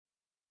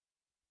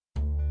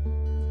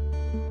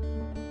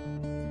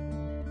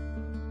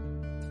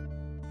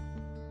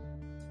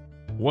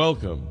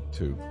Welcome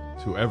to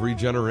Every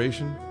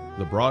Generation,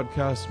 the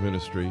broadcast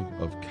ministry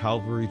of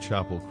Calvary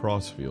Chapel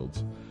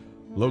Crossfields,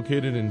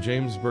 located in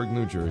Jamesburg,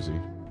 New Jersey,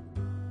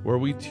 where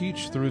we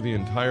teach through the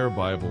entire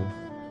Bible,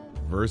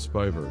 verse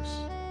by verse,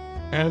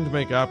 and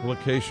make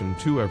application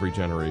to every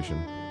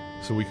generation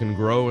so we can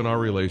grow in our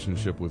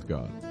relationship with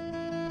God.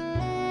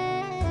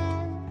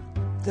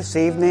 This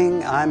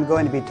evening, I'm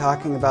going to be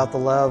talking about the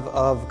love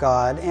of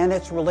God, and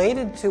it's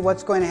related to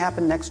what's going to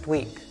happen next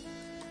week.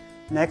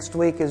 Next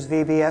week is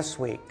VBS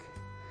week.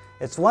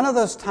 It's one of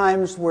those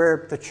times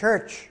where the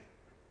church,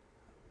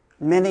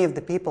 many of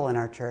the people in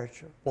our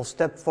church, will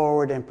step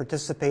forward and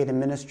participate in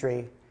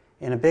ministry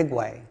in a big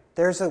way.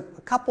 There's a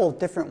couple of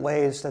different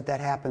ways that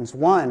happens.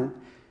 One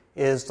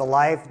is the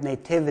live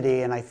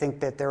nativity, and I think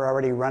that they're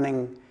already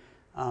running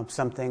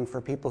something for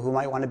people who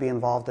might want to be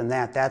involved in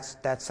that.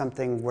 That's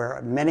something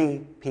where many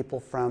people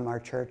from our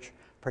church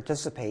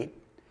participate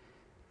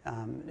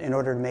in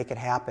order to make it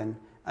happen.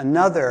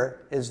 Another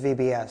is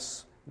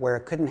VBS, where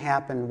it couldn't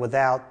happen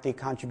without the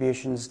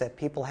contributions that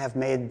people have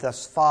made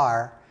thus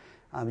far,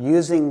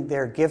 using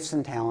their gifts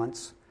and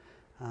talents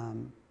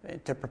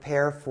to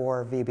prepare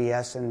for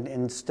VBS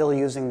and still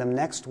using them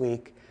next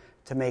week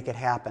to make it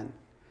happen.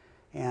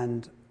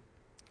 And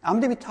I'm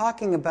going to be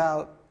talking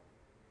about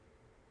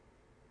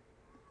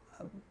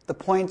the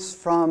points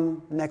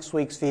from next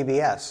week's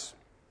VBS.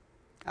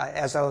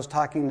 As I was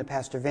talking to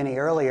Pastor Vinny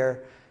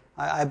earlier,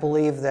 I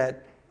believe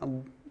that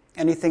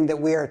anything that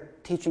we are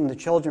teaching the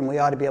children, we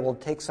ought to be able to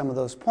take some of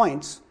those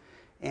points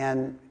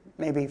and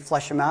maybe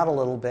flesh them out a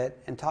little bit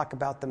and talk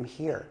about them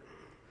here.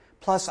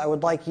 Plus, I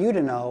would like you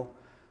to know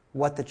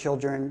what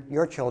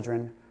your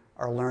children,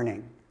 are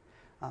learning.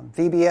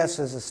 VBS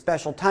is a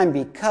special time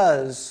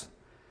because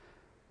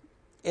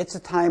it's a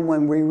time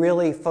when we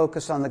really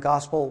focus on the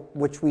gospel,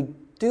 which we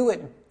do at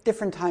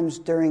different times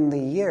during the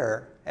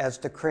year as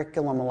the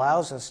curriculum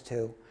allows us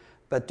to.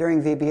 But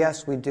during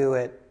VBS, we do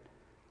it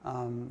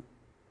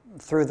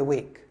through the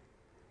week,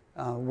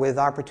 with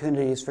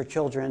opportunities for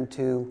children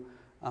to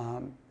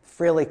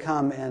freely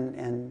come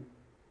and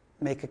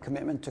make a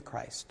commitment to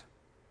Christ.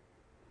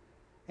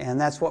 And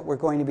that's what we're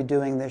going to be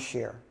doing this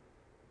year.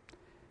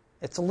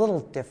 It's a little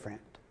different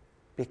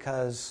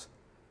because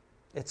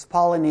it's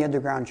Paul in the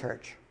underground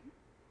church.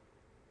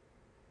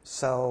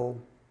 So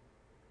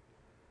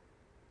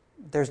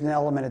there's an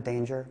element of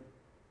danger.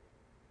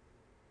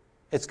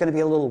 It's going to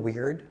be a little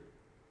weird,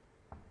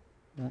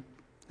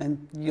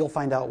 and you'll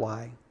find out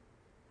why.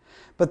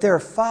 But there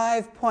are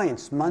 5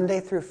 points, Monday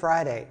through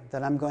Friday,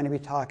 that I'm going to be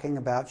talking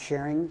about,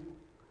 sharing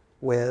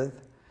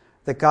with,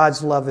 that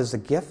God's love is a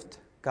gift,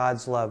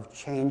 God's love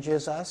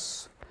changes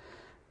us,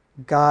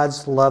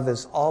 God's love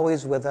is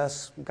always with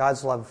us,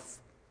 God's love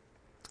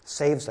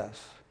saves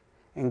us,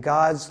 and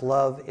God's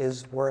love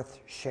is worth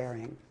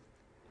sharing.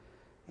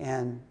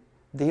 And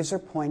these are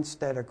points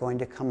that are going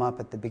to come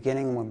up at the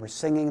beginning when we're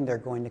singing. They're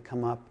going to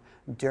come up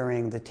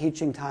during the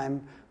teaching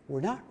time.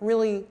 We're not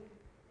really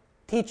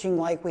teaching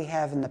like we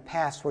have in the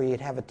past, where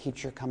you'd have a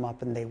teacher come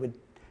up and they would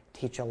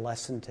teach a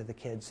lesson to the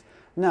kids.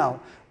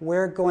 No,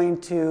 we're going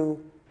to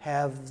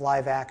have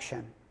live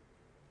action.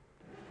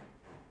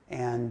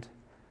 And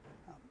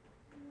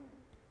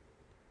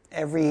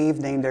every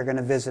evening they're going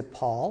to visit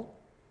Paul.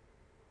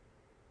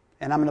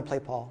 And I'm going to play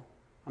Paul.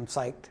 I'm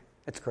psyched.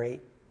 It's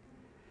great.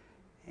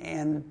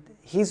 And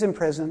he's in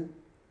prison.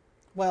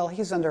 Well,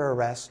 he's under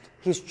arrest.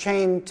 He's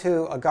chained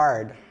to a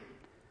guard,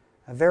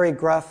 a very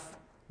gruff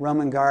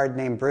Roman guard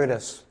named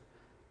Brutus,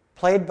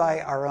 played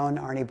by our own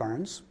Arnie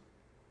Barnes.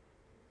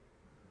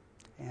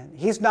 And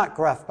he's not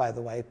gruff, by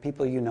the way.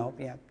 People you know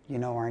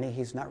Arnie.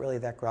 He's not really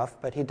that gruff,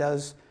 but he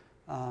does.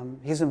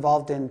 He's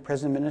involved in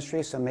prison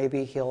ministry, so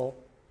maybe he'll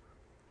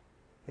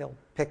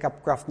pick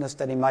up gruffness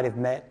that he might have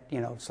met,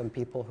 some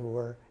people who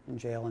were in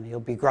jail, and he'll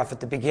be gruff at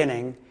the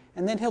beginning,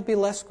 and then he'll be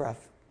less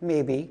gruff,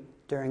 maybe,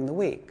 during the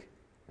week.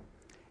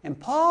 And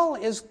Paul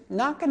is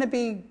not going to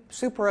be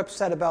super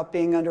upset about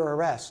being under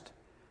arrest,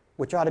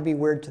 which ought to be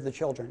weird to the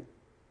children.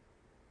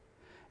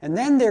 And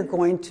then they're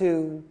going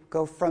to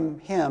go from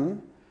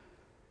him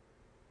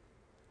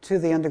to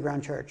the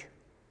underground church.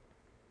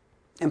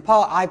 And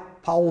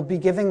Paul will be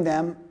giving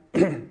them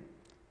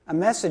a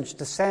message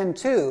to send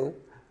to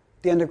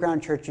the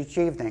underground church each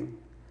evening.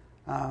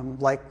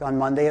 Like on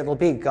Monday, it'll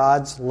be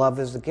God's love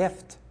is a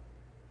gift.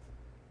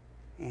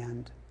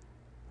 And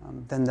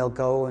then they'll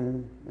go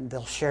and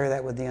they'll share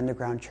that with the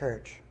underground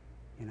church.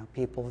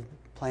 People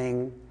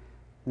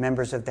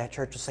members of that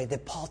church will say,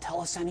 did Paul tell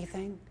us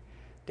anything?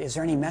 Is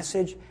there any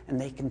message?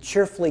 And they can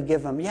cheerfully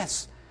give them,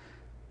 yes,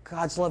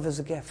 God's love is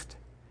a gift.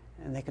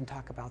 And they can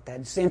talk about that.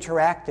 It's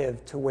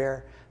interactive to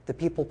where the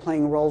people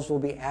playing roles will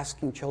be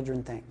asking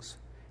children things.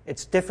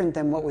 It's different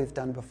than what we've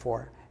done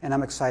before, and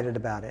I'm excited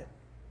about it.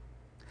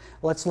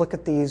 Let's look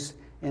at these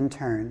in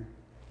turn.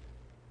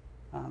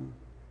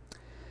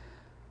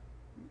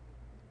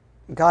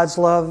 God's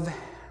love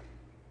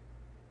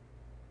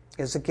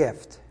is a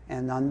gift.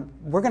 And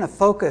we're going to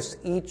focus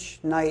each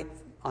night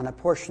on a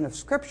portion of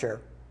Scripture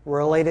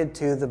related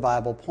to the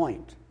Bible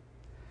point.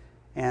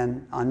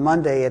 And on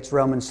Monday, it's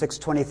Romans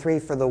 6:23,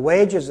 for the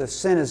wages of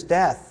sin is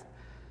death,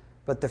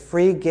 but the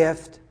free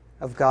gift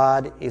of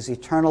God is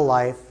eternal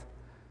life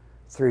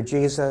through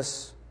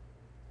Jesus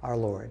our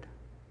Lord.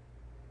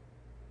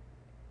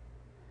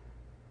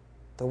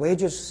 The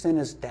wages of sin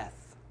is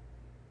death.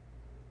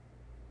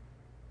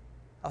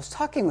 I was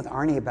talking with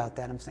Arnie about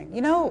that. I'm saying,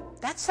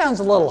 that sounds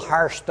a little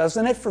harsh,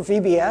 doesn't it, for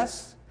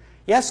VBS?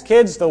 Yes,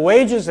 kids, the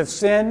wages of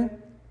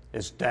sin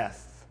is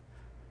death.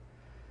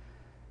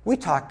 We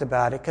talked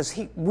about it because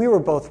we were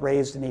both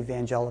raised in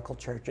evangelical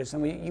churches,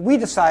 and we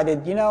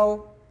decided,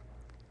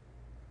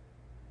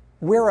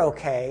 we're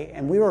okay,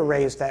 and we were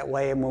raised that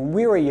way, and when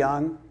we were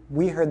young,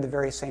 we heard the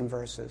very same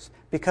verses.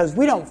 Because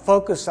we don't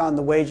focus on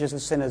the wages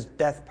of sin as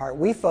death part.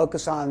 We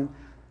focus on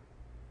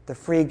the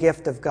free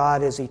gift of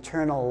God is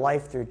eternal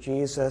life through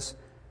Jesus,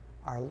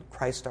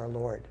 Christ our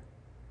Lord.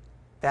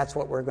 That's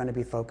what we're going to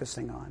be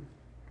focusing on.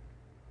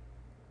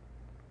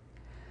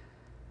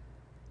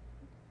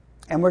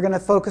 And we're going to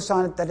focus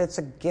on it that it's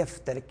a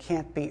gift, that it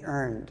can't be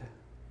earned.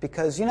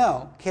 Because,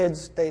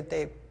 kids,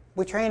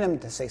 we train them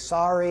to say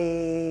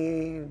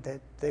sorry, that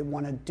they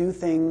want to do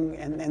things,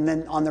 and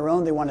then on their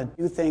own they want to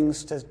do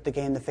things to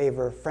gain the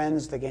favor of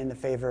friends, to gain the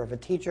favor of a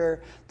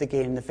teacher, to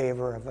gain the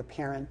favor of a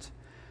parent.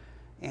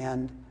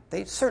 And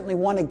they certainly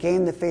want to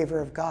gain the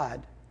favor of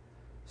God.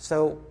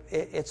 So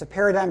it's a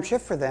paradigm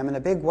shift for them in a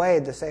big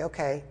way to say,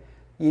 okay,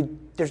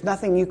 there's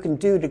nothing you can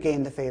do to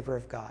gain the favor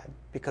of God,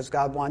 because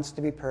God wants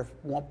to be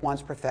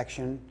wants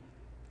perfection,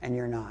 and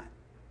you're not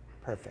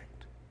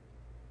perfect.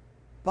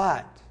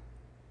 But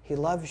He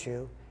loves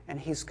you, and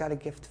He's got a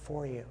gift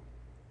for you.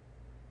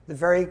 The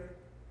very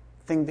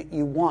thing that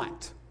you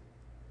want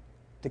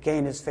to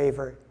gain His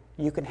favor,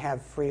 you can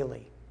have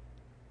freely.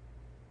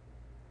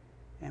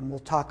 And we'll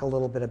talk a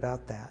little bit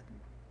about that.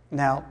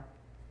 Now,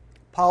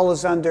 Paul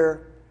is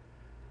under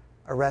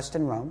arrest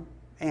in Rome,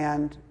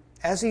 and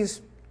as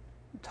he's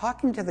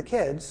talking to the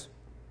kids,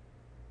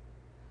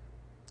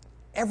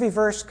 every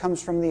verse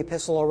comes from the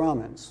Epistle of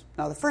Romans.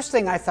 Now, the first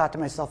thing I thought to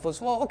myself was,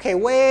 well, okay,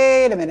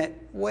 wait a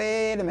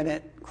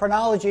minute.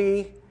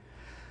 Chronology.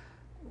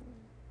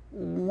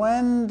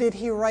 When did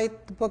he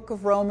write the book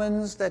of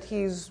Romans that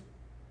he's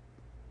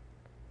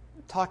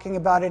talking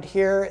about it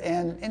here?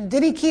 And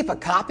did he keep a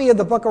copy of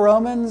the book of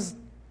Romans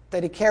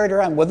that he carried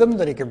around with him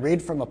that he could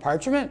read from a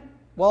parchment?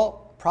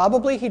 Well,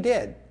 probably he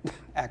did,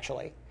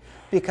 actually,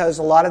 because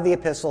a lot of the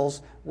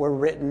epistles were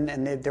written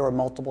and there were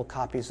multiple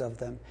copies of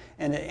them.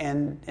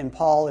 And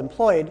Paul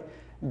employed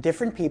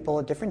different people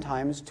at different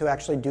times to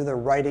actually do the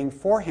writing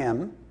for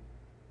him.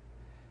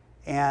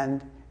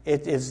 And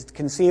it is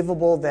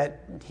conceivable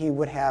that he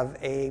would have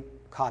a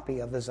copy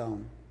of his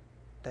own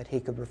that he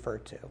could refer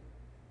to.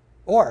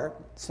 Or,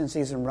 since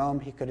he's in Rome,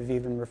 he could have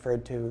even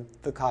referred to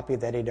the copy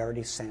that he'd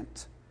already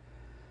sent.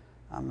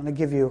 I'm going to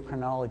give you a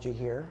chronology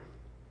here.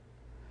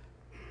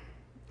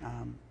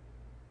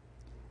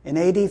 In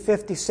AD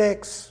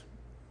 56,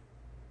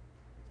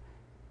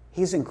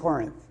 he's in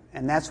Corinth,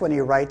 and that's when he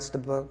writes the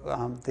book,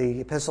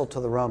 the Epistle to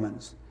the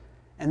Romans.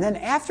 And then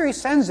after he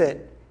sends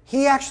it,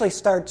 he actually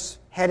starts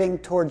heading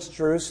towards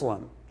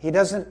Jerusalem. He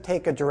doesn't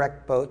take a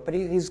direct boat, but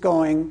he's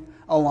going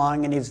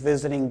along and he's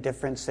visiting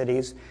different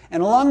cities.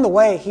 And along the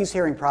way, he's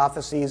hearing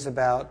prophecies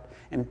about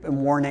and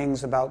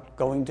warnings about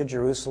going to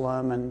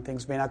Jerusalem, and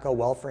things may not go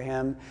well for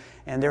him.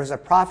 And there's a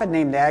prophet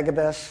named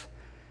Agabus.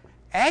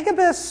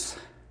 Agabus,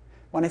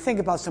 when I think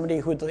about somebody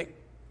who would,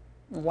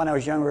 when I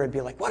was younger, it'd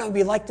be like, what it would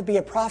be like to be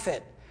a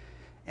prophet?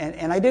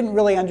 And I didn't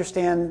really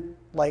understand,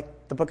 like,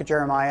 the book of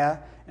Jeremiah,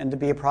 and to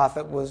be a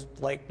prophet was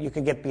like you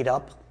could get beat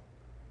up.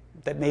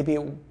 That maybe,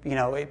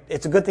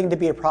 it's a good thing to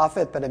be a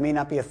prophet, but it may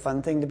not be a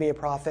fun thing to be a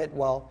prophet.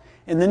 Well,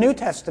 in the New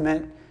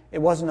Testament, it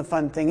wasn't a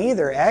fun thing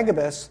either.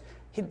 Agabus,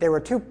 there were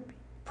two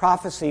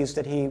prophecies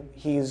that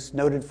he's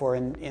noted for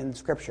in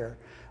Scripture.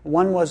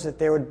 One was that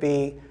there would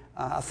be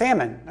a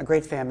famine, a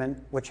great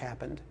famine, which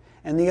happened.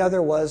 And the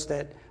other was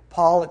that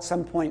Paul at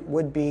some point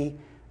would be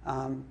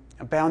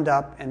bound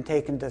up and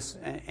taken to,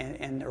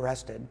 and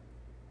arrested.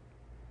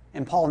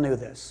 And Paul knew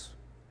this.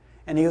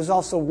 And he was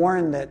also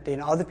warned that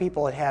other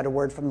people had had a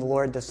word from the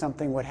Lord that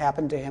something would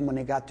happen to him when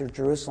he got to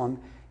Jerusalem.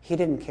 He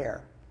didn't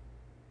care.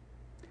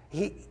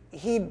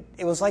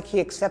 It was like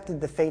he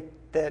accepted the fate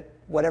that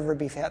whatever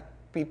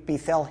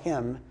befell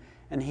him,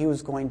 and he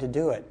was going to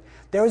do it.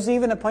 There was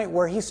even a point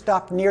where he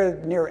stopped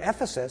near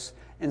Ephesus,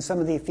 and some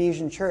of the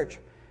Ephesian church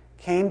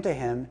came to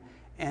him,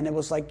 and it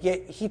was like,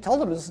 he told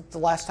them, this is the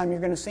last time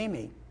you're going to see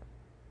me.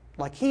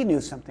 Like he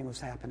knew something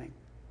was happening.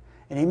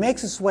 And he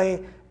makes his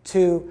way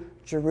to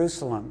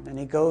Jerusalem, and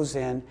he goes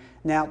in.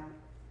 Now,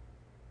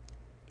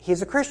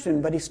 he's a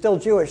Christian, but he's still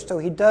Jewish, so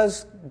he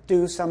does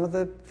do some of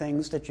the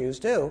things that Jews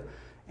do.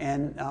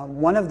 And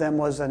one of them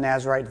was a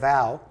Nazirite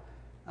vow,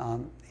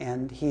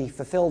 and he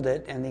fulfilled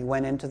it, and he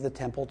went into the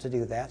temple to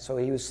do that. So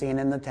he was seen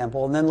in the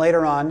temple. And then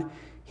later on,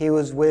 he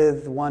was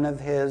with one of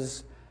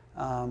his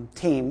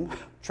team,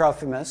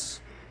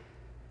 Trophimus,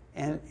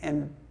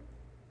 and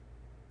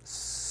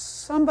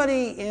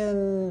somebody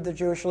in the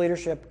Jewish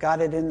leadership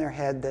got it in their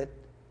head that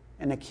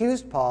and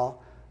accused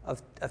Paul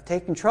of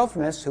taking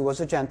Trophimus, who was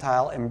a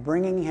Gentile, and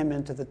bringing him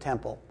into the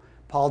temple.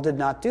 Paul did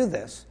not do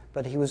this,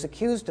 but he was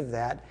accused of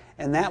that,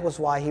 and that was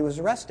why he was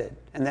arrested.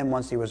 And then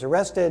once he was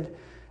arrested,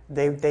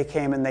 they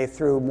came and they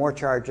threw more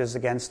charges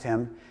against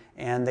him,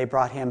 and they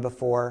brought him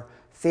before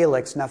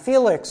Felix. Now,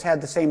 Felix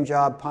had the same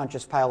job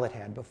Pontius Pilate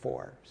had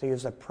before. So he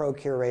was a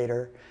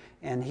procurator,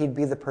 and he'd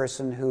be the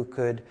person who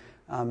could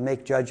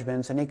make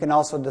judgments, and he can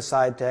also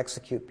decide to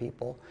execute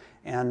people.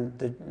 And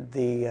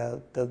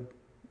the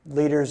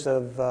leaders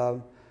of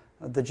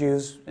the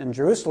Jews in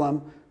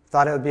Jerusalem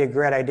thought it would be a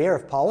great idea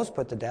if Paul was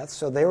put to death,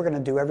 so they were going to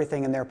do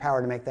everything in their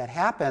power to make that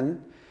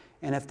happen.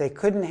 And if they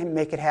couldn't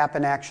make it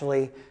happen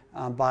actually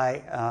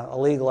by a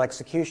legal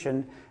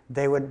execution,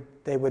 they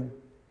would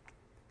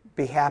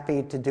be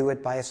happy to do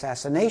it by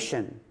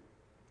assassination.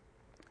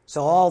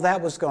 So all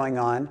that was going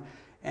on,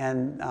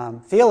 and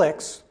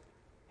Felix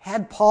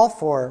had Paul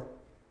for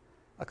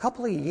a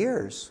couple of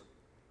years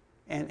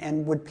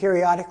and would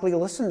periodically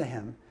listen to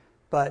him,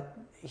 but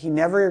he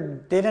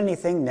never did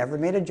anything, never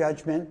made a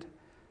judgment.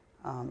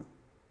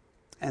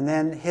 And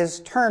then his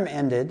term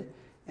ended,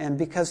 and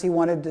because he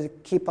wanted to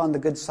keep on the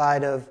good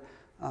side of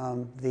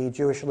the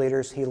Jewish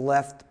leaders, he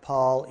left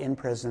Paul in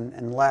prison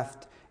and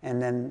left.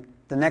 And then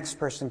the next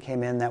person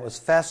came in, that was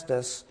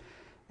Festus.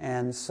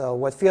 And so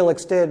what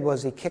Felix did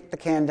was he kicked the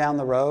can down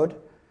the road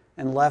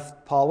and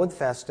left Paul with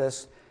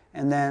Festus.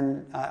 And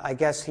then I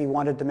guess he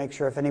wanted to make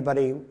sure if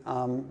anybody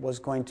was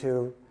going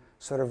to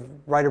sort of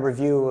write a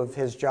review of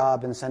his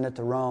job and send it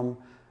to Rome,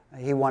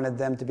 he wanted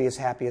them to be as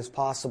happy as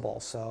possible.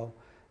 So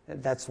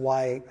that's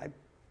why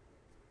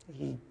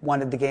he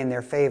wanted to gain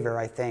their favor,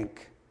 I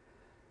think.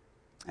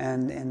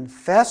 And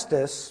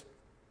Festus,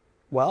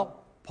 well,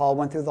 Paul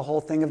went through the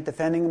whole thing of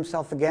defending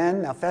himself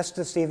again. Now,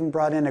 Festus even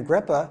brought in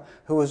Agrippa,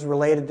 who was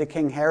related to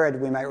King Herod.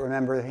 We might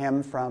remember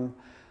him from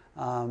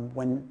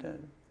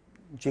when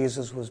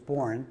Jesus was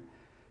born.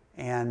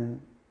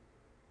 And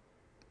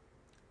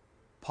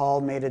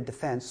Paul made a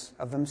defense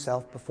of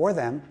himself before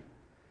them.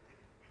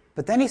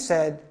 But then he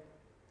said,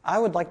 I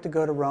would like to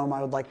go to Rome.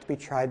 I would like to be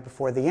tried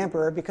before the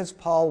emperor, because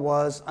Paul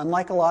was,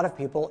 unlike a lot of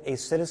people, a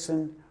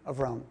citizen of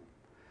Rome.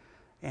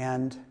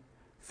 And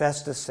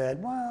Festus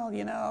said, well,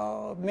 you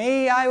know,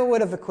 me, I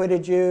would have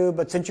acquitted you,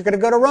 but since you're going to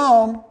go to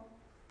Rome,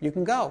 you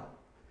can go.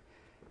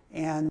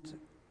 And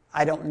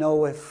I don't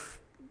know if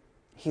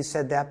he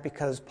said that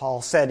because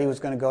Paul said he was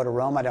going to go to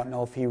Rome. I don't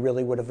know if he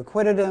really would have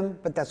acquitted him,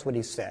 but that's what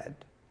he said.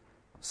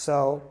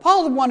 So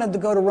Paul wanted to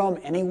go to Rome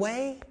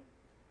anyway.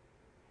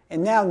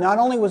 And now not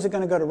only was he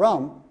going to go to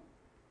Rome,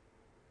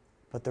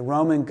 but the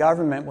Roman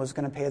government was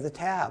going to pay the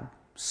tab.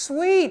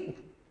 Sweet!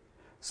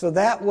 So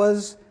that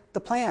was the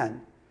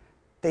plan.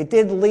 They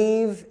did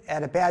leave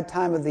at a bad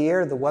time of the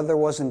year. The weather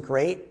wasn't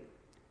great.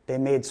 They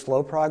made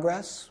slow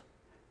progress,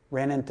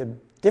 ran into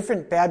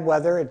different bad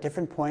weather at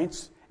different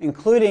points,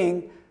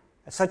 including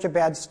such a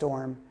bad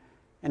storm.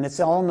 And it's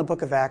all in the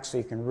book of Acts, so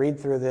you can read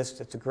through this.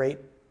 It's a great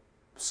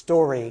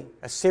story,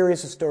 a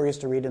series of stories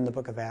to read in the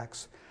book of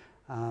Acts.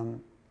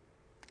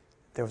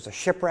 There was a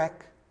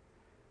shipwreck,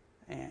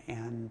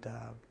 and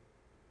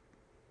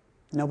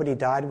nobody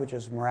died, which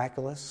is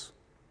miraculous.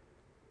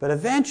 But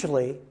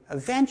eventually,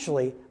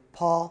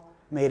 Paul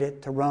made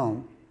it to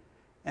Rome.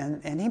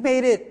 And he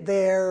made it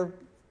there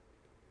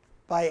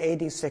by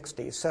AD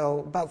 60. So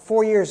about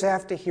 4 years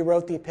after he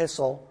wrote the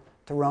epistle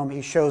to Rome,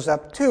 he shows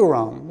up to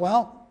Rome.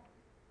 Well,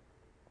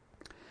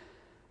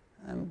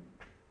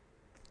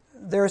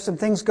 there are some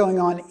things going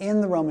on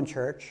in the Roman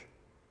church.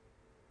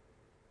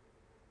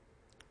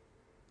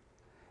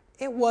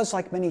 It was,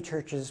 like many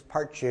churches,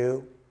 part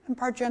Jew and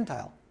part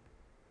Gentile.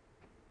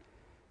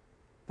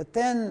 But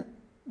then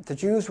the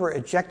Jews were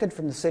ejected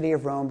from the city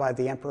of Rome by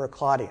the Emperor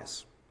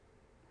Claudius.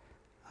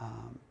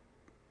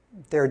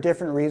 There are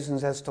different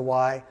reasons as to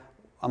why.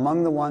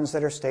 Among the ones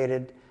that are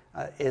stated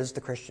is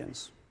the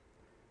Christians,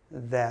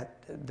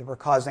 that they were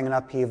causing an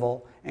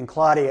upheaval, and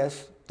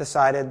Claudius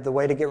decided the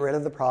way to get rid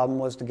of the problem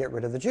was to get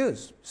rid of the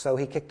Jews. So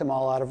he kicked them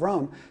all out of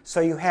Rome.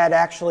 So you had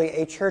actually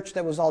a church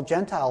that was all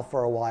Gentile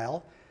for a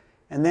while,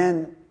 and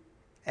then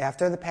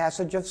after the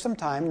passage of some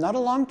time, not a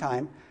long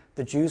time,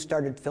 the Jews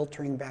started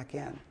filtering back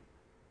in.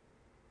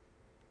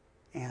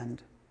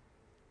 And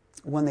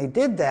when they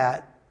did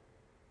that,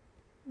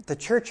 the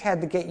church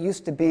had to get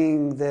used to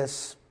being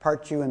this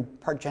part Jew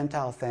and part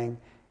Gentile thing,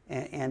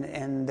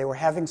 and they were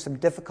having some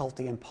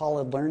difficulty, and Paul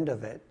had learned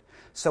of it.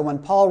 So when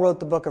Paul wrote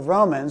the book of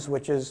Romans,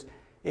 which is,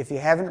 if you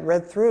haven't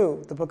read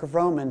through the book of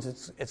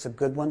Romans, it's a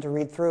good one to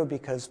read through,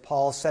 because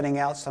Paul's setting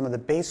out some of the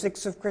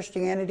basics of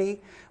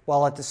Christianity,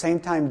 while at the same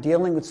time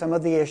dealing with some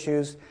of the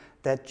issues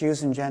that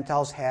Jews and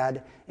Gentiles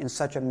had in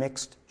such a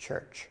mixed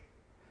church.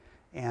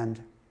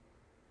 And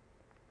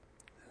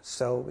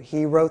so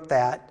he wrote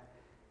that,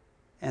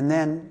 and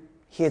then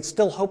he had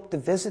still hoped to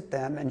visit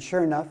them, and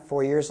sure enough,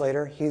 4 years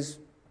later, he's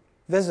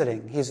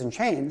visiting. He's in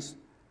chains,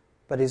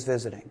 but he's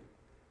visiting.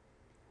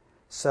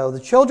 So the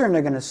children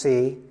are going to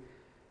see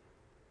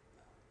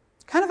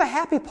kind of a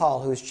happy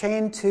Paul who's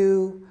chained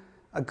to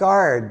a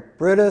guard,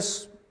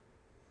 Brutus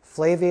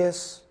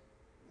Flavius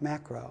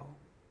Macro.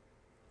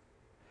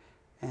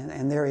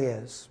 And there he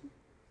is.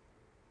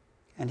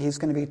 And he's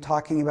going to be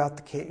talking about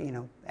the kid,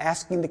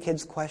 asking the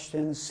kids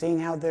questions, seeing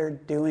how they're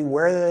doing,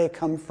 where do they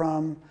come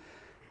from,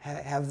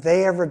 have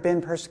they ever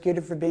been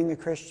persecuted for being a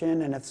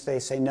Christian? And if they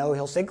say no,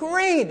 he'll say,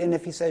 great! And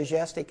if he says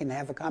yes, they can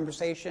have a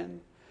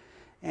conversation.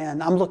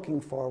 And I'm looking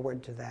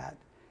forward to that.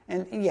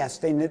 And yes,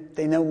 they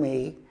know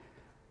me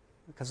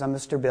because I'm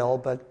Mr. Bill,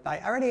 but I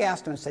already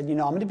asked them and said, I'm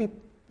going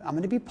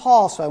to be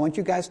Paul, so I want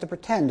you guys to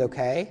pretend,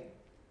 okay?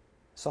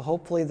 So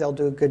hopefully they'll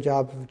do a good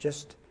job of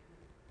just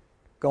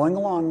going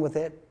along with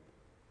it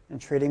and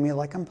treating me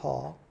like I'm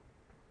Paul.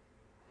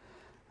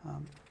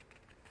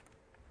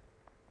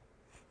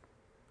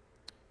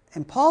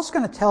 And Paul's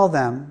going to tell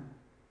them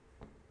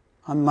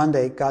on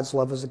Monday, God's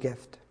love is a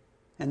gift.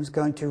 And he's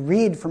going to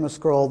read from a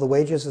scroll, the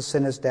wages of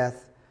sin is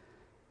death,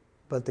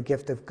 but the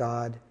gift of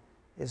God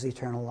is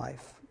eternal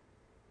life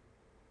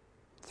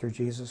through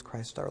Jesus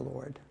Christ our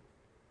Lord.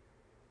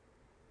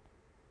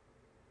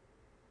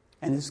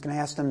 And he's going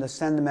to ask them to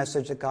send the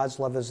message that God's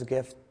love is a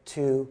gift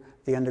to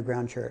the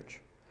underground church.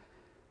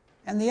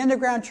 And the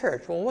underground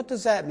church, well, what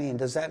does that mean?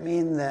 Does that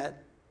mean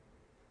that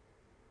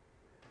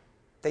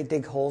they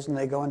dig holes and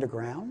they go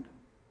underground?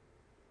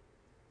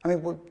 I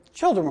mean, we're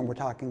children when we're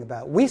talking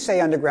about. We say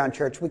underground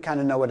church, we kind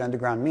of know what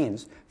underground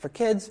means. For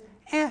kids,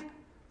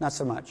 not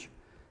so much.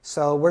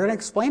 So we're going to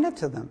explain it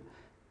to them.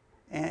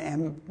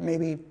 And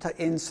maybe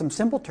in some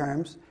simple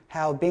terms,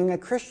 how being a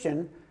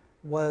Christian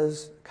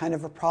was kind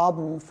of a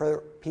problem for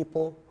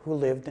people who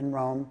lived in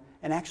Rome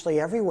and actually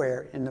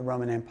everywhere in the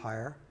Roman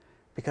Empire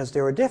because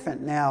they were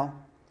different. Now,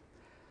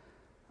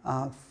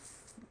 I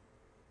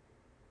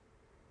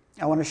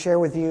want to share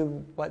with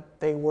you what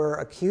they were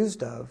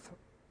accused of.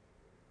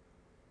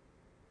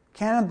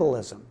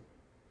 Cannibalism.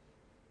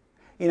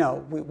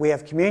 We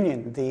have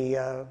communion.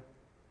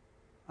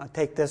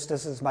 Take this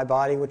is my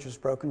body which was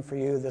broken for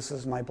you, this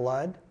is my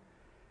blood.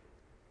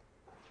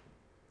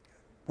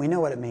 We know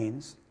what it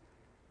means.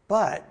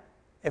 But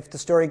if the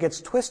story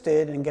gets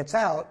twisted and gets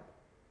out,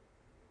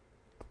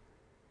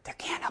 they're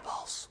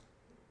cannibals.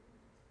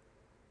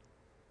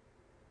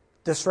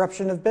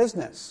 Disruption of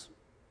business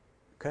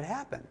could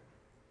happen.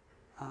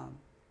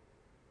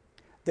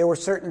 There were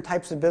certain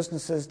types of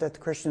businesses that the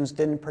Christians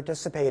didn't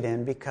participate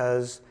in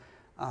because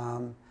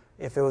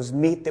if it was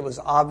meat that was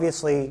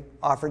obviously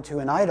offered to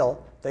an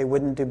idol, they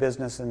wouldn't do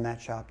business in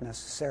that shop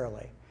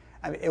necessarily.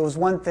 I mean, it was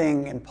one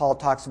thing, and Paul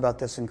talks about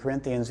this in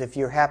Corinthians, if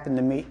you happen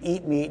to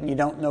eat meat and you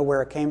don't know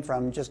where it came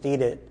from, just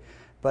eat it.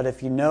 But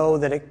if you know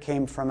that it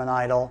came from an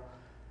idol,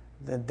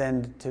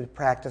 then to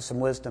practice some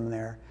wisdom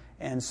there.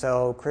 And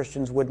so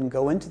Christians wouldn't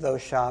go into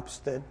those shops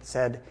that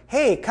said,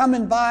 hey, come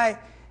and buy.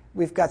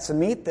 We've got some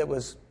meat that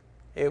was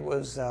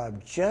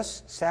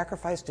just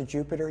sacrificed to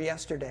Jupiter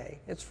yesterday.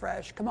 It's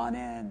fresh. Come on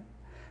in.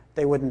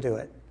 They wouldn't do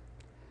it.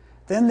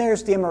 Then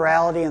there's the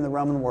immorality in the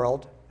Roman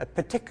world,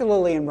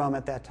 particularly in Rome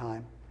at that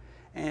time.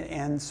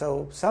 And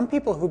so some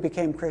people who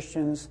became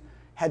Christians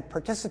had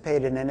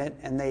participated in it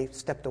and they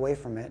stepped away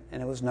from it,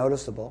 and it was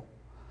noticeable.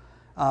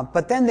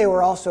 But then they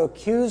were also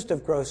accused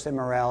of gross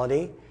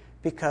immorality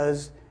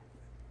because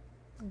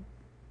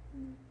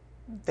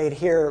they'd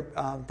hear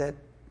that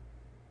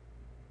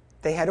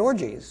they had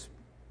orgies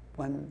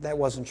when that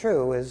wasn't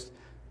true.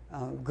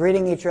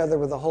 Greeting each other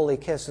with a holy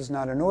kiss is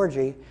not an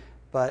orgy,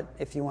 but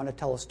if you want to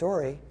tell a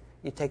story,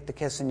 you take the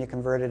kiss and you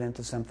convert it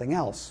into something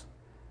else.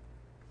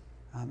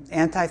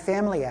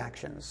 Anti-family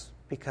actions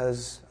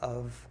because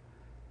of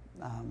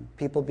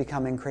people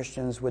becoming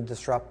Christians would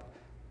disrupt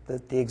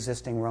the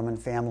existing Roman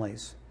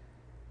families.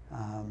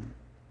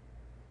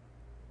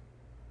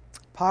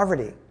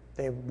 Poverty.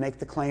 They make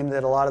the claim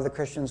that a lot of the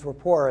Christians were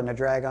poor and a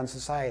drag on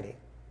society.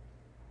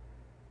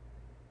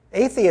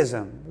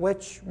 Atheism,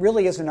 which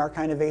really isn't our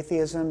kind of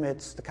atheism.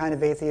 It's the kind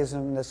of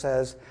atheism that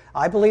says,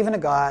 I believe in a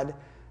God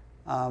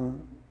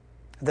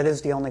that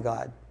is the only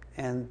God.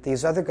 And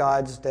these other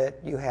gods that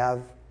you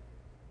have,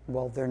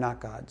 well, they're not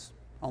gods.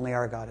 Only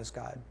our God is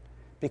God.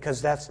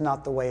 Because that's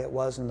not the way it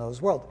was in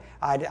those worlds.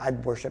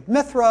 I'd worship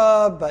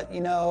Mithra, but,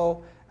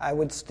 I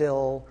would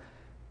still,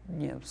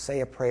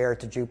 say a prayer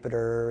to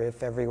Jupiter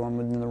if everyone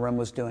in the room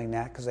was doing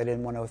that because I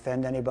didn't want to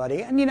offend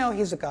anybody. And,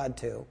 he's a god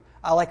too.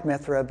 I like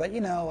Mithra, but,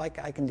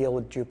 I can deal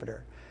with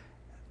Jupiter.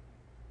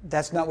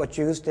 That's not what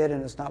Jews did,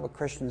 and it's not what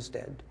Christians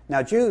did.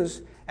 Now,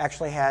 Jews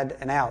actually had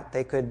an out.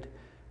 They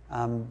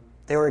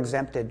were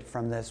exempted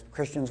from this.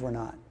 Christians were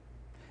not.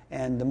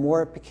 And the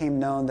more it became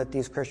known that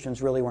these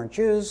Christians really weren't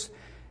Jews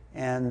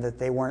and that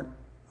they weren't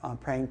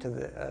praying to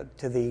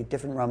the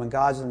different Roman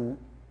gods, and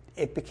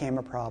it became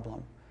a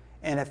problem.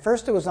 And at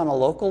first it was on a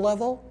local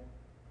level,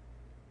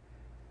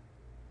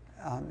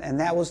 and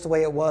that was the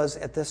way it was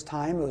at this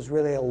time. It was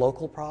really a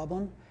local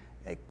problem.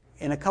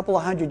 In a couple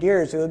of hundred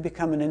years, it would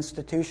become an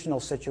institutional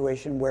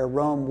situation where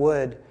Rome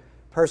would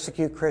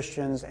persecute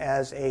Christians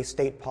as a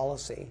state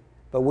policy.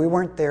 But we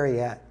weren't there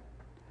yet.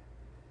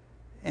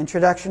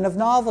 Introduction of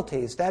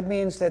novelties. That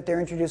means that they're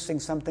introducing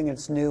something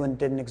that's new and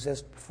didn't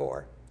exist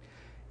before.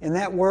 In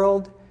that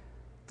world,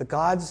 the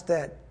gods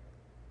that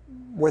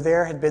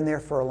had been there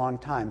for a long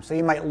time. So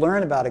you might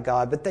learn about a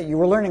God, but that you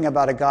were learning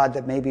about a God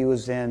that maybe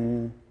was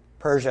in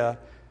Persia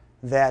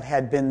that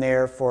had been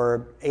there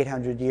for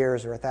 800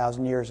 years or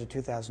 1,000 years or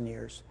 2,000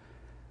 years.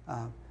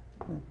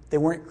 They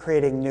weren't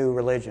creating new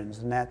religions,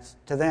 and that's,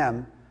 to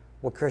them,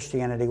 what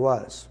Christianity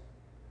was.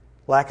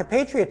 Lack of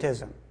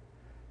patriotism.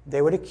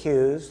 They would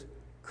accuse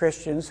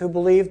Christians who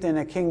believed in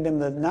a kingdom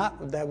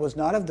that was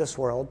not of this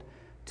world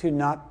to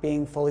not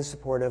being fully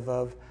supportive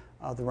of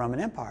the Roman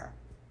Empire.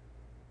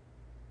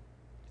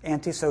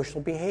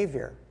 Antisocial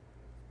behavior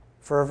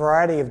for a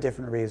variety of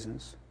different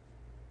reasons.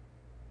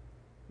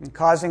 And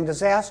causing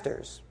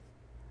disasters.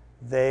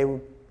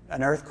 An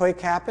earthquake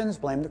happens,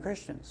 blame the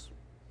Christians.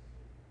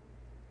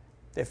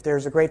 If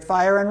there's a great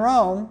fire in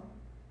Rome,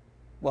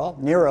 well,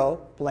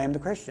 Nero blamed the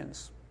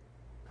Christians.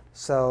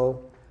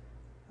 So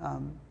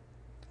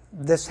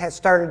this had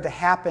started to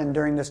happen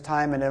during this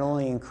time, and it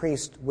only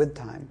increased with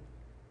time.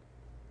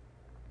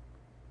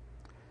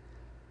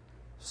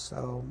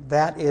 So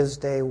that is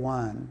day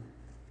one.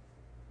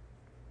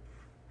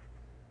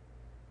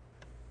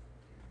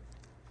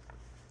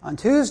 On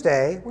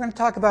Tuesday, we're going to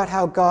talk about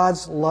how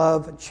God's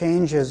love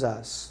changes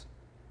us.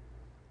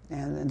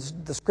 And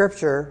in the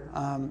scripture,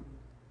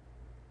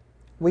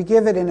 we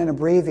give it in an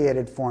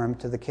abbreviated form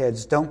to the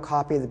kids. Don't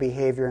copy the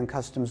behavior and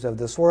customs of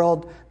this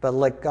world, but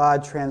let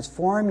God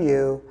transform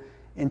you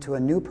into a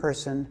new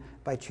person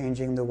by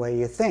changing the way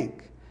you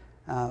think.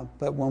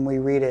 But when we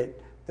read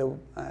it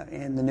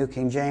in the New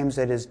King James,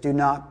 it is, do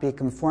not be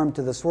conformed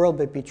to this world,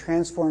 but be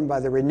transformed by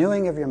the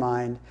renewing of your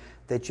mind,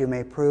 that you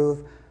may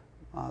prove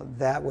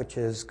that which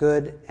is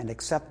good and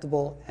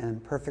acceptable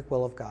and perfect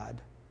will of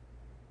God.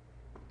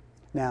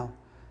 Now,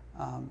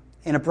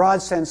 in a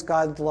broad sense,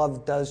 God's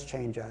love does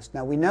change us.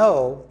 Now, we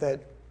know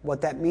that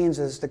what that means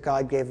is that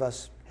God gave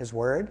us His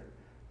Word,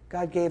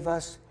 God gave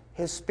us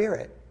His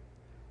Spirit,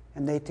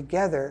 and they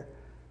together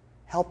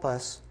help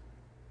us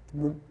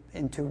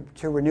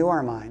to renew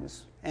our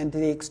minds. And to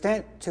the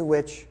extent to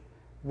which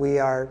we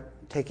are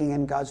taking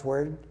in God's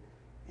Word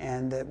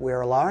and that we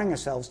are allowing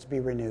ourselves to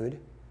be renewed,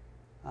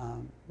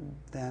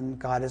 then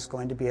God is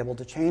going to be able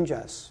to change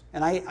us.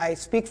 And I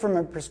speak from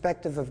a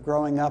perspective of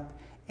growing up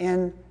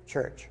in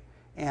church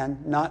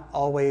and not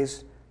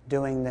always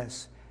doing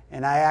this.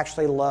 And I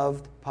actually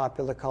loved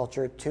popular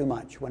culture too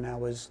much when I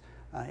was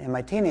in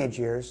my teenage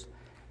years.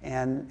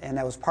 And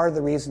that was part of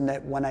the reason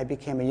that when I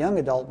became a young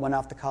adult, went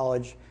off to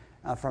college,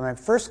 for my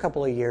first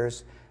couple of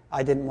years,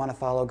 I didn't want to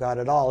follow God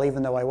at all,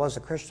 even though I was a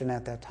Christian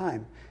at that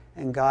time.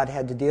 And God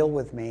had to deal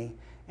with me.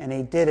 And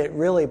He did it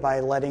really by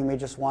letting me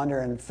just wander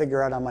and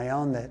figure out on my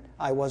own that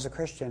I was a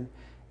Christian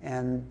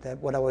and that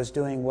what I was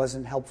doing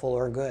wasn't helpful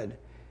or good.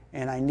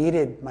 And I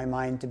needed my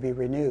mind to be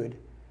renewed.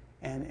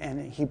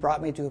 And He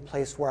brought me to a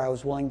place where I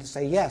was willing to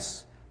say,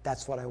 yes,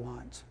 that's what I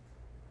want.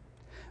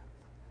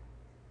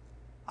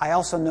 I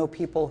also know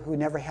people who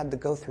never had to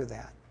go through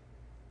that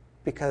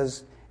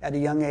because at a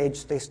young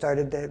age they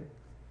started to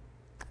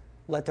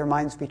let their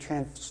minds be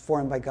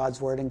transformed by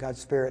God's Word and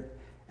God's Spirit,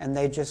 and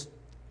they just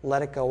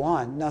let it go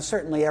on. Now,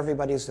 certainly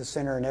everybody's a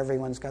sinner and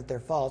everyone's got their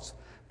faults,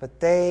 but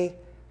they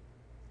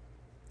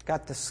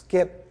got to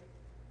skip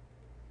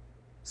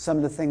some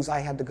of the things I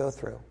had to go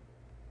through,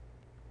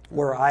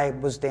 where I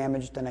was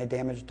damaged and I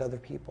damaged other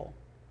people.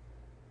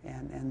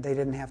 And they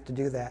didn't have to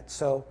do that.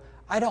 So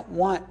I don't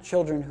want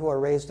children who are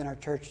raised in our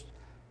church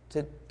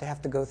to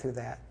have to go through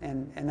that.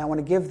 And I want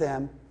to give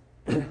them,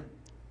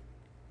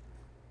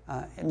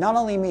 not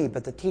only me,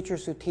 but the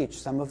teachers who teach.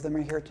 Some of them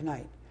are here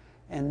tonight.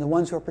 And the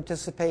ones who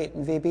participate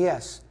in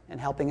VBS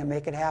and helping it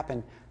make it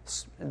happen.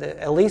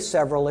 At least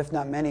several, if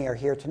not many, are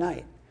here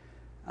tonight.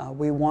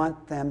 We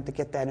want them to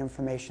get that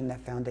information,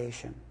 that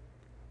foundation.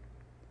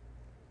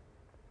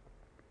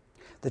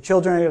 The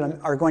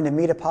children are going to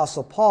meet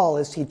Apostle Paul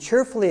as he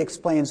cheerfully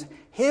explains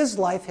his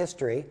life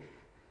history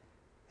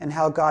and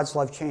how God's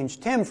love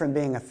changed him from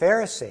being a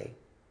Pharisee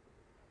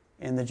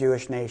in the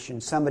Jewish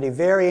nation, somebody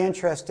very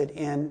interested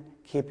in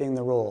keeping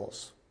the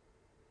rules.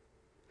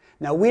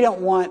 Now, we don't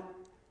want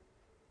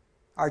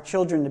our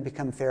children to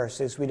become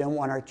Pharisees. We don't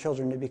want our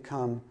children to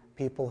become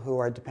people who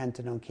are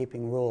dependent on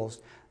keeping rules.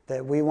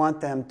 That we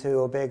want them to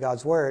obey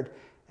God's Word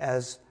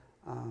as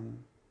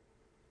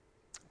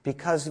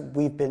because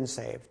we've been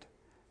saved.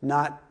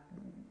 Not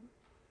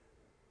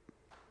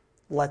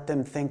let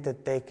them think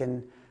that they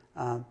can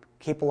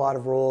keep a lot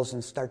of rules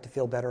and start to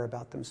feel better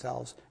about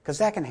themselves. Because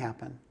that can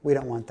happen. We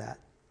don't want that.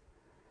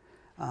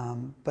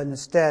 But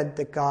instead,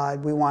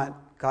 we want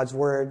God's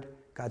Word,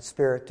 God's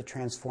Spirit to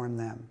transform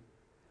them.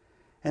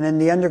 And in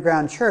the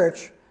underground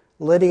church,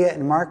 Lydia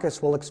and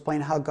Marcus will explain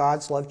how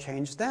God's love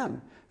changed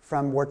them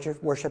from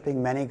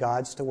worshiping many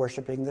gods to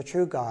worshiping the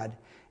true God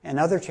and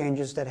other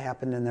changes that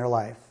happened in their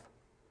life.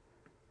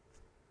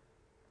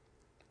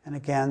 And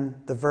again,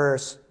 the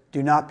verse,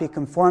 do not be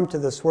conformed to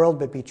this world,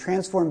 but be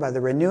transformed by the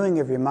renewing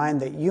of your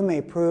mind, that you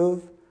may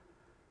prove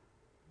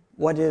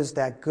what is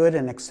that good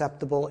and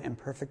acceptable and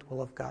perfect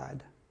will of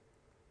God.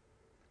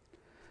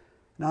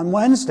 And on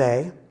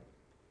Wednesday,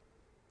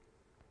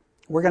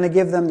 we're going to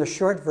give them the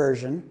short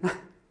version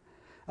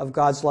of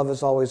God's love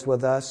is always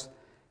with us,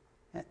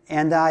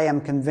 and I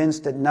am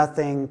convinced that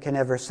nothing can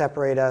ever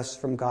separate us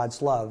from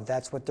God's love.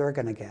 That's what they're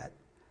going to get.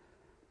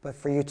 But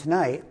for you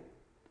tonight,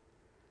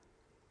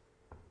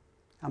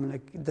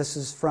 this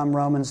is from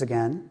Romans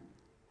again.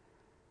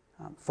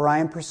 For I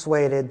am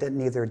persuaded that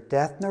neither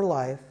death nor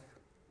life,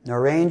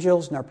 nor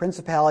angels, nor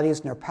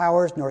principalities, nor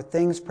powers, nor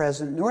things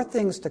present, nor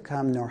things to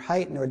come, nor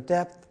height, nor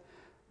depth,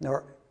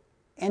 nor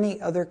any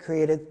other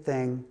created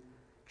thing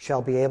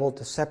shall be able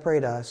to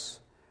separate us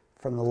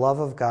from the love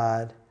of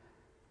God,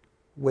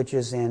 which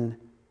is in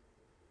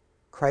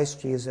Christ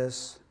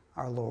Jesus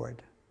our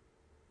Lord.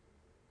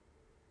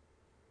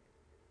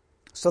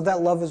 So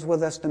that love is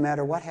with us no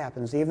matter what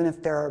happens, even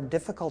if there are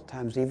difficult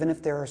times, even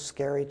if there are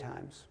scary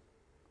times.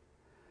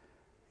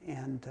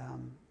 And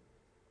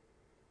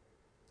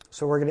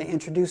so we're going to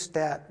introduce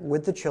that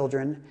with the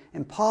children,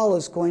 and Paul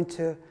is going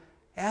to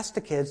ask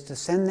the kids to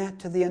send that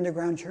to the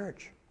underground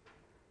church.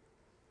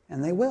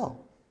 And they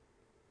will.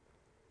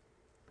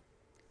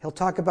 He'll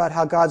talk about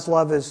how God's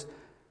love is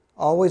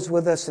always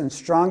with us and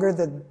stronger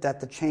than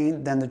the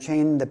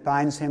chain that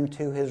binds him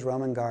to his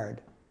Roman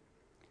guard.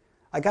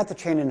 I got the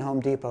chain in Home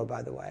Depot,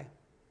 by the way.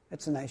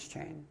 It's a nice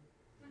chain.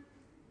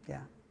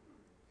 Yeah.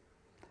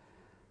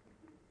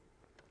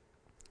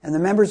 And the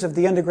members of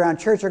the underground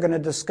church are going to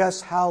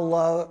discuss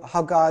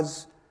how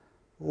God's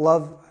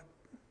love,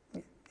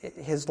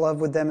 his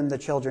love with them and the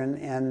children,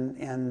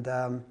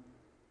 and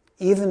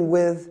even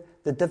with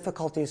the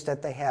difficulties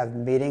that they have,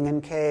 meeting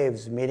in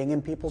caves, meeting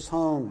in people's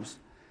homes,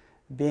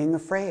 being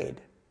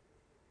afraid,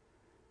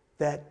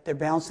 that they're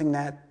balancing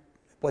that.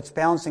 What's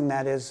balancing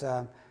that is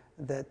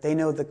that they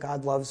know that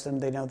God loves them,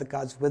 they know that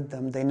God's with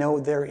them, they know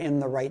they're in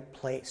the right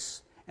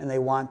place, and they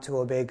want to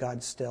obey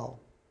God still.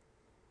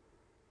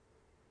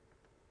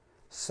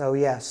 So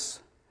yes,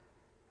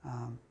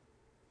 I'm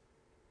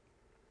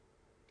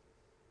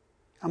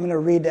going to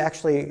read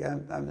actually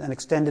an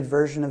extended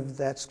version of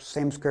that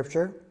same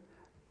scripture.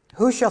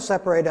 Who shall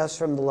separate us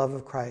from the love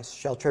of Christ?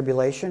 Shall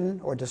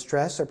tribulation or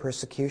distress or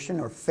persecution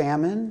or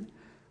famine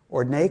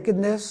or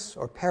nakedness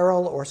or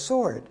peril or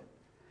sword?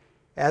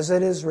 As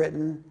it is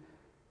written,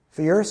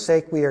 for your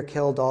sake we are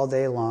killed all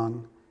day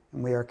long,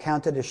 and we are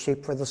counted as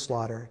sheep for the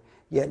slaughter.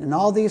 Yet in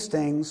all these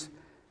things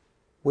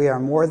we are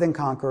more than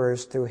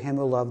conquerors through him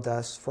who loved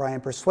us. For I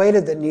am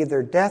persuaded that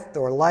neither death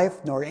nor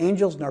life, nor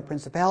angels, nor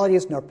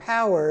principalities, nor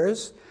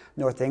powers,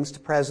 nor things to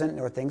present,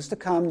 nor things to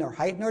come, nor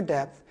height, nor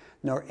depth,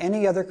 nor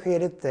any other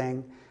created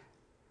thing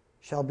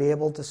shall be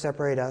able to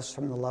separate us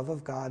from the love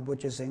of God,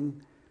 which is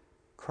in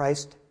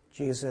Christ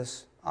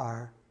Jesus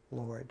our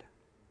Lord.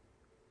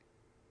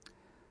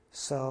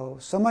 So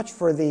much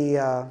for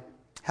the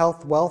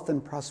health, wealth,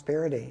 and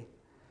prosperity.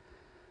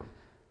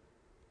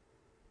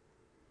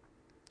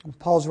 What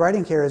Paul's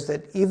writing here is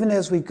that even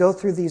as we go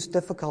through these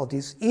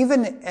difficulties,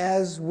 even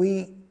as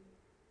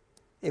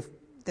if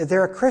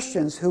there are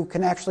Christians who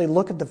can actually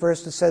look at the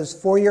verse that says,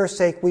 for your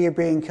sake we are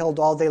being killed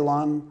all day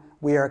long,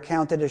 we are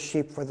counted as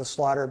sheep for the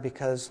slaughter,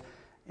 because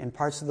in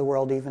parts of the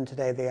world even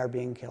today they are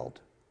being killed.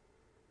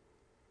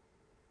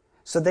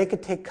 So they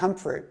could take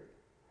comfort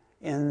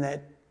in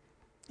that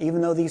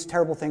even though these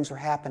terrible things were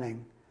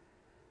happening,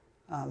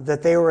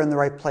 that they were in the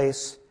right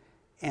place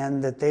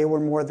and that they were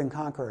more than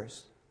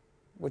conquerors.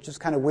 Which is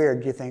kind of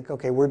weird. You think,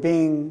 okay,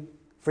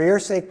 for your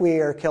sake we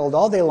are killed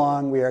all day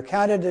long, we are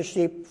counted as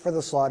sheep for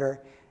the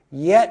slaughter,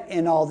 yet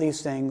in all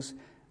these things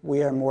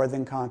we are more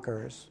than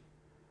conquerors.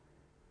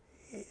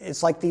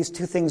 It's like these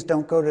two things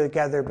don't go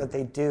together, but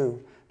they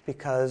do,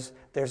 because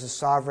there's a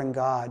sovereign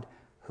God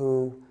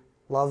who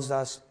loves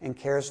us and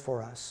cares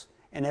for us,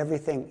 and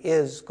everything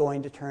is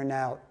going to turn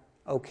out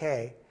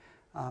okay.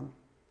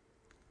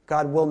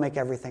 God will make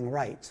everything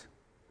right.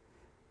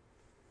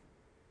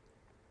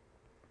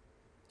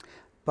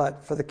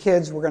 But for the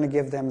kids, we're going to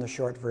give them the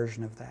short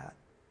version of that.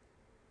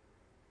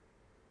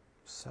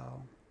 So,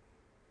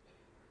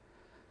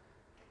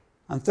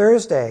 on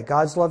Thursday,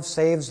 God's love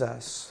saves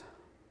us.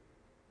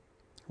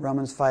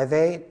 Romans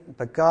 5:8,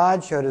 but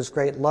God showed his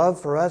great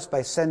love for us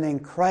by sending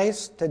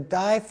Christ to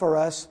die for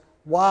us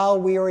while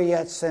we were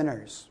yet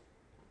sinners.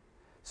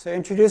 So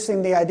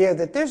introducing the idea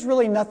that there's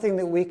really nothing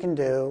that we can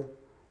do.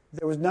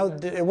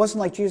 It wasn't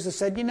like Jesus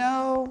said,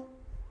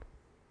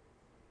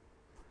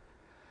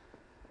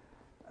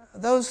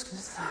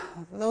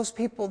 those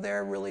people,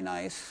 they're really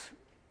nice.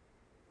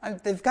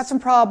 They've got some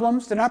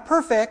problems. They're not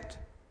perfect.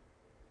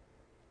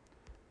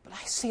 But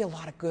I see a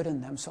lot of good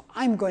in them, so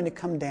I'm going to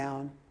come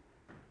down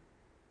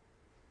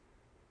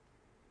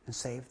and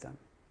save them.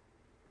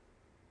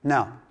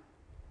 No.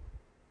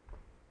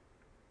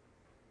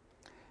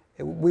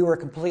 We were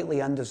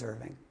completely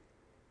undeserving.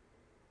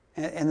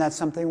 And that's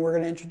something we're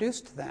going to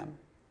introduce to them.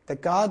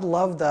 That God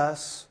loved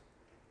us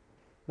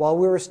while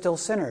we were still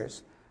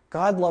sinners.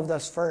 God loved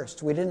us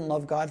first. We didn't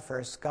love God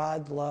first.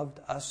 God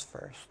loved us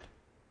first.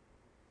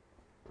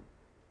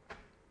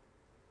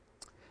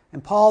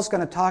 And Paul's going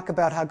to talk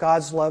about how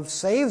God's love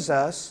saves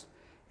us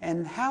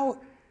and how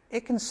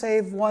it can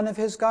save one of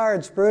his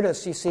guards,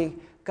 Brutus. You see,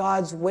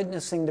 God's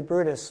witnessing to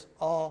Brutus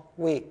all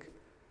week.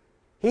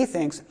 He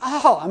thinks,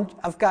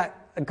 I've got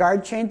a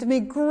guard chained to me.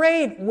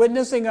 Great,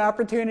 witnessing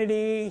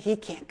opportunity. He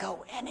can't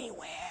go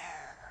anywhere.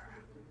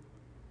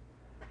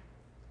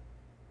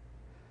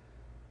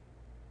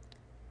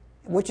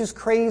 Which is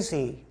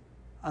crazy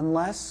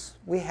unless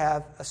we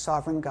have a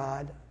sovereign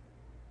God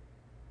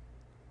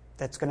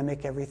that's going to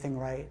make everything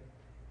right.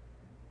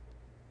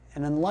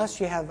 And unless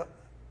you have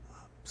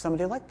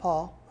somebody like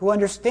Paul who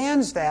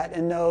understands that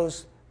and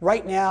knows,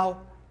 right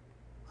now,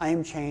 I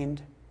am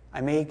chained.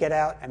 I may get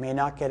out, I may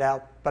not get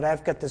out, but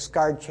I've got this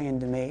guard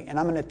chained to me, and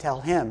I'm going to tell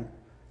him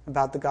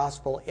about the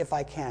gospel if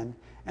I can.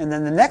 And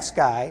then the next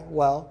guy,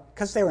 well,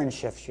 because they were in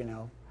shifts,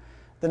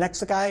 the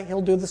next guy,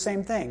 he'll do the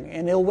same thing,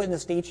 and he'll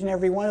witness to each and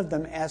every one of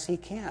them as he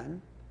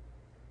can.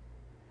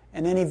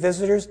 And any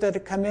visitors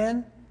that come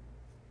in,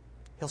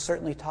 he'll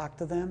certainly talk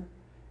to them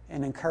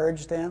and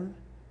encourage them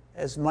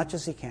as much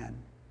as he can.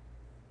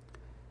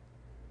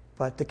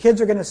 But the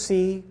kids are going to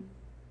see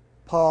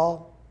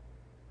Paul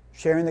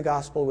sharing the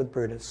gospel with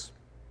Brutus.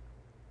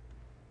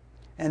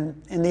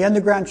 And in the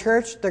underground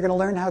church, they're going to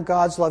learn how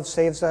God's love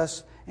saves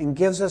us and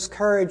gives us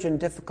courage in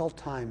difficult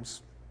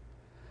times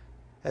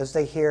as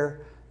they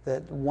hear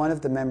that one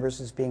of the members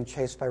is being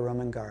chased by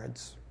Roman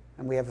guards.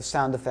 And we have a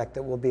sound effect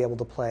that we'll be able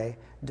to play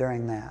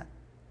during that.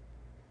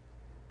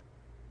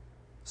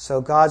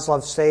 So God's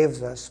love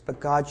saves us, but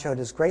God showed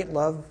his great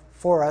love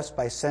for us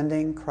by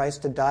sending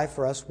Christ to die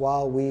for us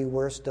while we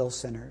were still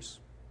sinners.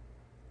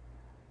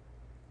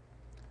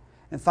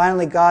 And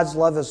finally, God's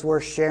love is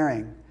worth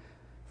sharing,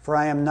 for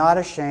I am not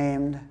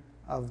ashamed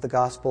of the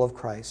gospel of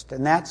Christ.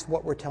 And that's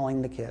what we're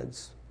telling the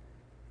kids.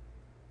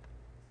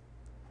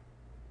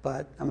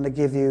 But I'm going to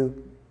give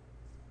you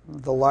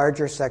the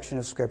larger section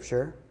of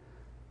Scripture.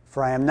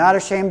 For I am not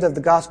ashamed of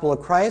the gospel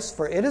of Christ,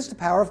 for it is the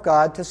power of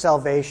God to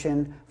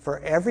salvation for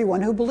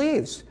everyone who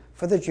believes,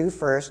 for the Jew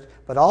first,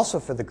 but also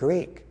for the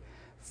Greek.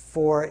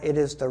 For it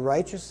is the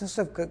righteousness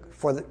of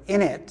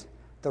in it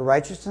the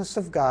righteousness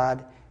of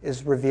God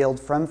is revealed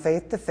from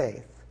faith to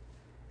faith,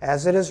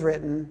 as it is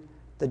written,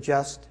 the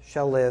just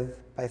shall live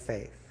by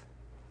faith.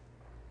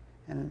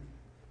 And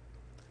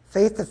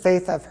faith to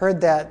faith, I've heard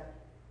that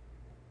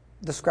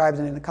described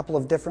in a couple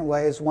of different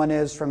ways. One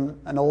is from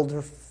an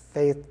older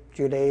faith,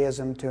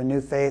 Judaism, to a new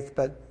faith,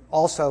 but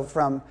also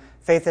from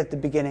faith at the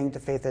beginning to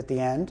faith at the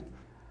end.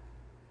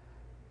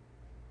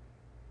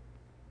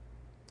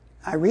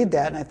 I read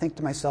that and I think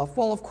to myself,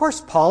 well, of course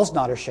Paul's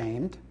not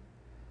ashamed,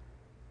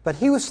 but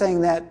he was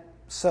saying that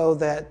so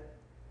that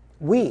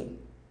we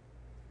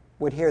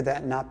would hear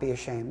that and not be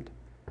ashamed.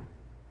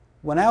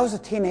 When I was a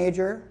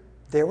teenager,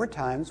 there were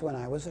times when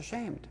I was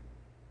ashamed,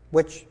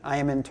 which I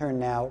am in turn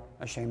now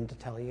ashamed to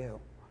tell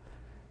you.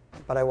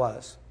 But I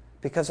was,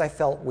 because I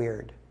felt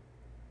weird.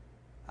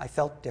 I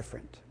felt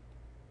different.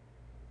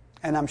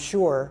 And I'm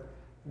sure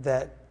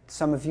that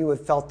some of you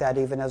have felt that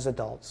even as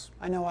adults.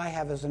 I know I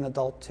have as an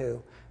adult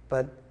too,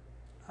 but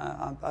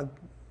I'm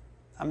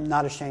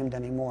not ashamed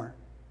anymore.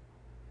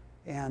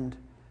 And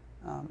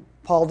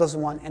Paul doesn't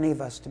want any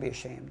of us to be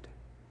ashamed.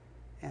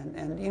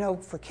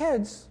 And for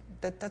kids,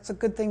 that's a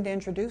good thing to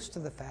introduce to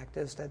the fact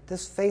is that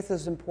this faith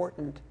is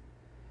important,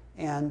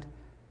 and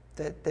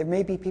that there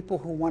may be people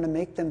who want to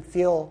make them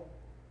feel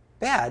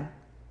bad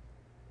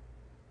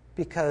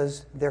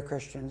because they're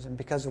Christians and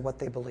because of what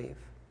they believe.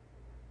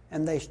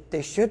 And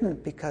they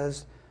shouldn't,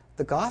 because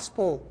the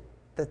gospel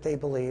that they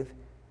believe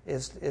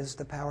is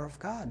the power of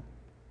God.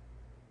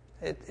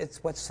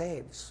 It's what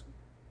saves.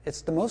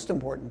 It's the most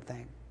important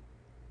thing.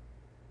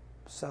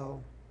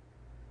 So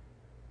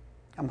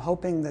I'm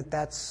hoping that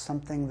that's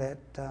something that,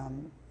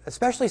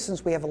 especially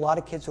since we have a lot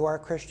of kids who are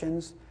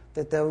Christians,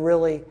 that they'll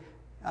really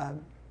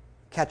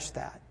catch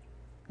that.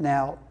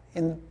 Now,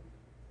 in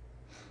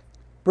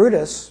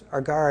Brutus,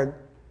 our guard,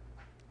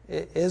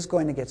 is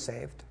going to get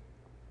saved.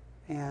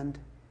 And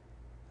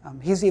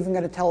he's even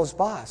going to tell his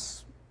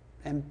boss.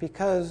 And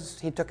because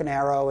he took an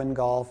arrow in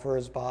Gaul for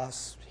his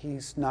boss,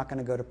 he's not going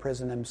to go to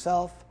prison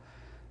himself,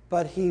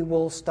 but he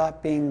will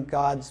stop being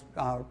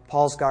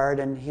Paul's guard,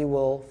 and he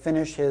will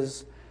finish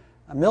his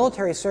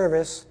military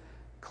service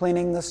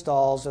cleaning the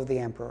stalls of the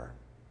emperor,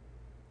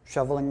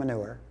 shoveling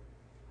manure.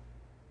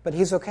 But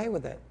he's okay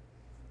with it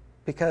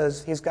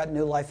because he's got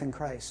new life in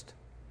Christ.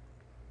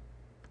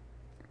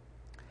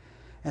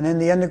 And in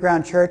the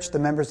underground church, the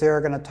members there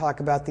are going to talk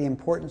about the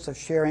importance of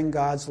sharing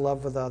God's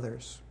love with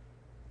others.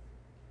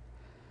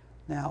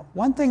 Now,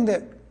 one thing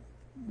that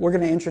we're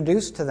going to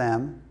introduce to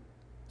them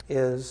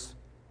is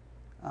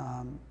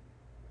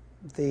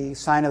the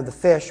sign of the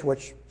fish,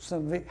 which,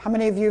 how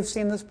many of you have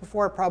seen this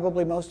before?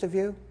 Probably most of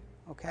you,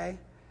 okay?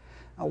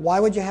 Why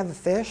would you have a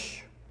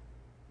fish?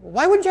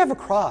 Why wouldn't you have a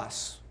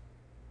cross?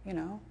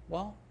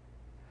 Well,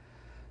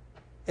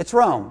 it's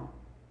Rome,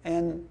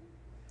 and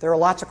there are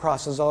lots of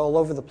crosses all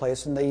over the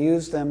place, and they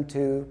use them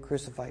to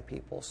crucify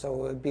people.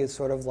 So it would be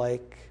sort of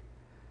like,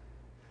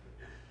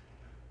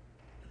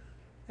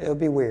 it would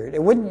be weird.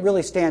 It wouldn't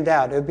really stand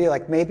out. It would be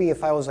like maybe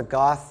if I was a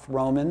Goth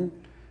Roman,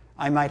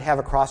 I might have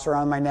a cross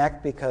around my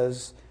neck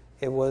because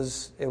it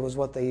was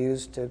what they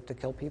used to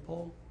kill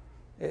people.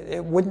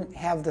 It wouldn't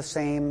have the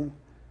same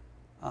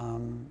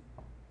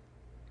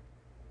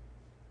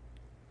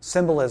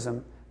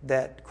symbolism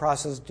that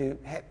crosses do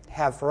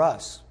have for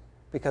us,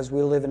 because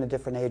we live in a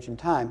different age and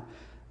time.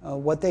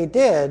 What they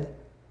did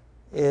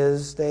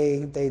is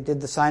they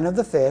did the sign of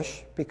the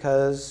fish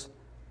because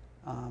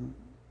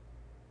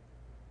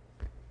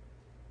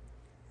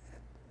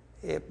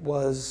it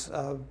was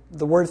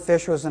the word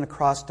fish was an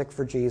acrostic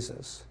for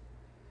Jesus.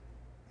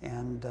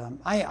 And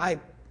I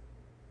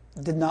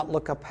did not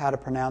look up how to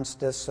pronounce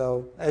this,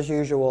 so as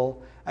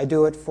usual, I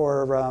do it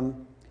for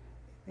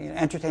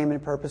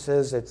entertainment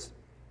purposes. It's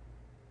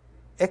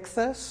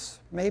ichthus,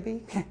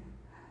 maybe,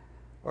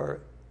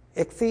 or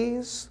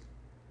ichthes.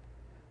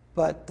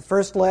 But the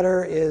first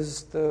letter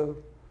is the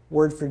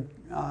word for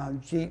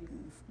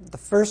the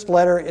first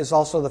letter is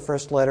also the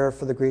first letter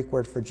for the Greek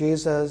word for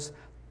Jesus.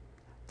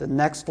 The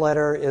next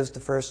letter is the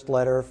first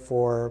letter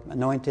for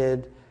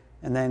anointed,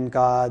 and then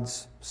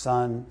God's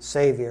Son,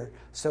 Savior.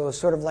 So it's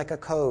sort of like a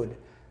code.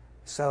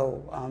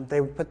 So they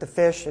would put the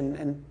fish,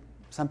 and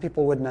some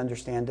people wouldn't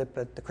understand it,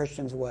 but the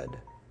Christians would.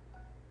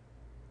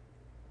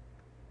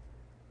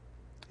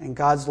 And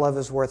God's love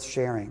is worth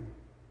sharing.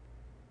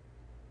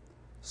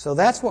 So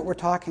that's what we're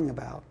talking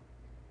about.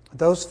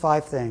 Those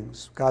 5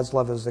 things. God's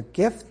love is a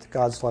gift.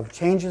 God's love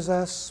changes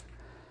us.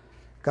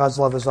 God's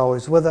love is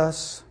always with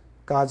us.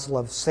 God's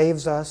love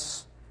saves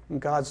us.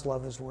 And God's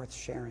love is worth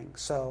sharing.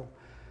 So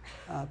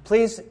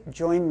please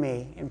join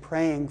me in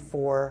praying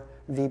for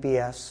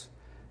VBS,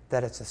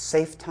 that it's a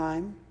safe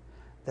time,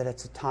 that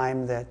it's a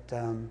time that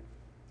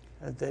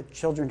the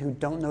children who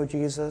don't know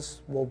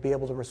Jesus will be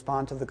able to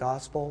respond to the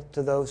gospel,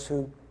 to those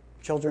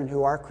children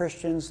who are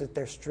Christians, that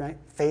their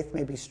faith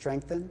may be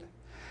strengthened,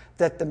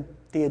 that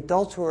the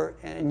adults who are,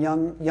 and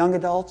young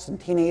adults and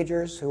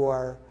teenagers who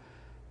are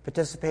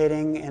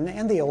participating,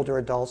 and the older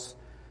adults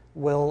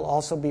will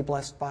also be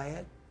blessed by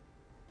it.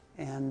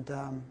 And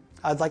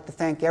I'd like to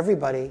thank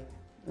everybody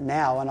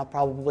now, and I'll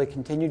probably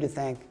continue to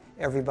thank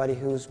everybody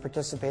who's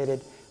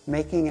participated,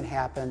 making it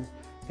happen,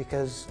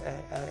 because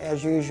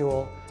as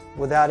usual,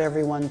 without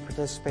everyone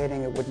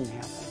participating, it wouldn't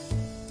happen.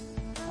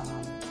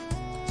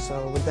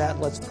 So with that,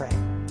 let's pray.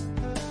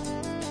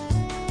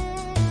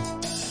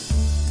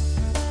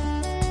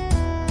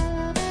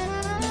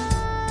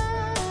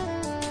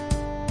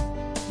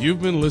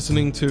 You've been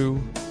listening to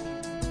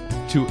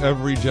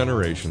Every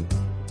Generation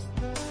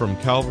from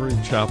Calvary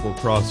Chapel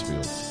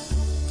Crossfields.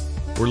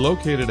 We're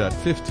located at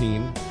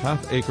 15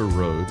 Half Acre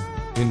Road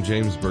in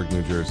Jamesburg,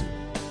 New Jersey.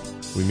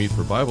 We meet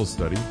for Bible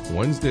study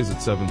Wednesdays at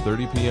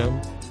 7:30 p.m.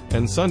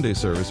 and Sunday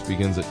service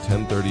begins at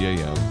 10:30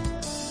 a.m.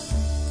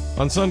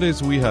 On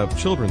Sundays, we have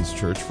children's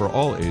church for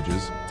all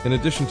ages, in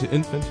addition to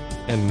infant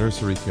and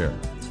nursery care.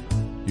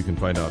 You can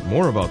find out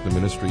more about the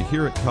ministry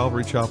here at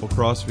Calvary Chapel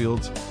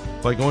Crossfields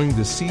by going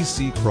to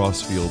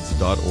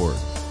cccrossfields.org.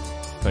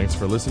 Thanks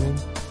for listening,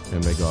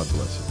 and may God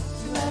bless you.